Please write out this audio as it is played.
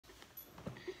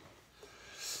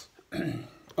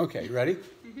Okay, ready?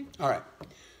 All right.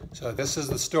 So this is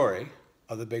the story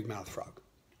of the big mouth frog.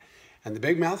 And the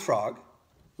big mouth frog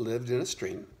lived in a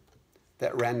stream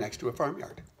that ran next to a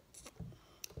farmyard.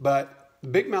 But the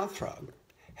big mouth frog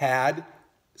had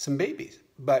some babies,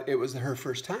 but it was her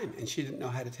first time and she didn't know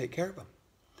how to take care of them.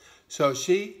 So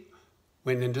she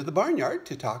went into the barnyard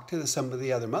to talk to some of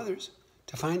the other mothers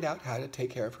to find out how to take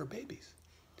care of her babies.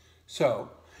 So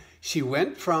she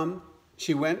went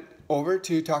over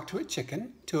to talk to a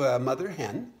chicken, to a mother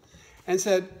hen, and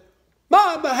said,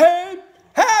 "Mama hen,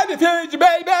 how to feed your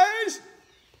babies?"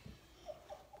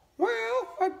 "Well,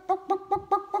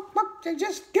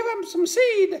 just give them some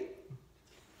seed."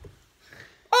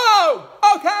 "Oh,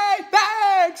 okay,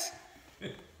 thanks."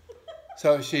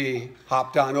 So she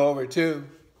hopped on over to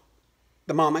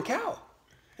the mama cow.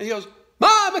 And she goes,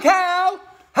 "Mama cow,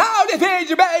 how to feed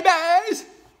your babies?"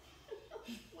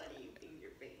 What do you feed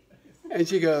your babies? And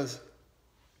she goes,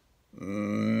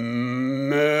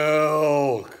 "Milk."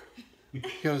 He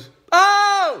goes,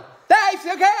 "Oh, thanks,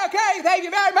 okay, thank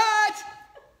you very much."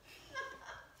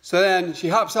 So then she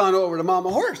hops on over to Mama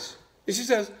Horse. And she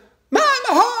says, "Mama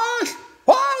Horse,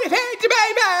 why do you feed your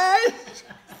babies?"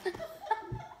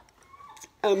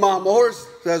 And Mama Horse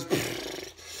says,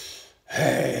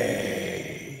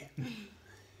 "Hey."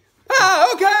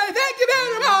 "Oh, okay, thank you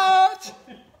very much."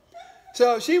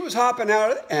 So she was hopping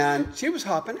out, and she was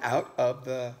hopping out of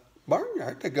the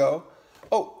barnyard to go.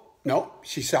 Oh, no,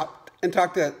 she stopped and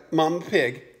talked to Mama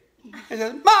Pig. And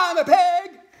said, "Mama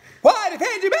Pig, why do you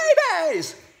feed your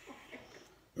babies?"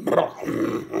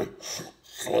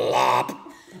 Slop.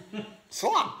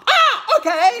 Slop. "Ah,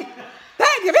 okay,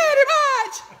 thank you very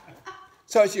much."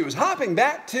 So she was hopping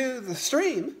back to the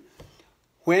stream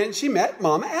when she met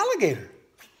Mama Alligator.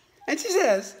 And she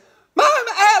says,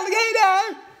 "Mama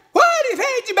Alligator, why do you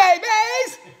feed your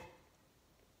babies?"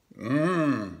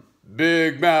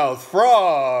 "Big mouth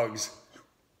frogs."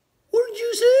 "What did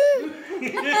you say?"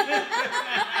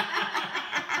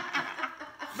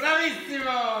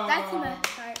 Bravissimo! That's the best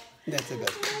part. That's the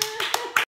best part.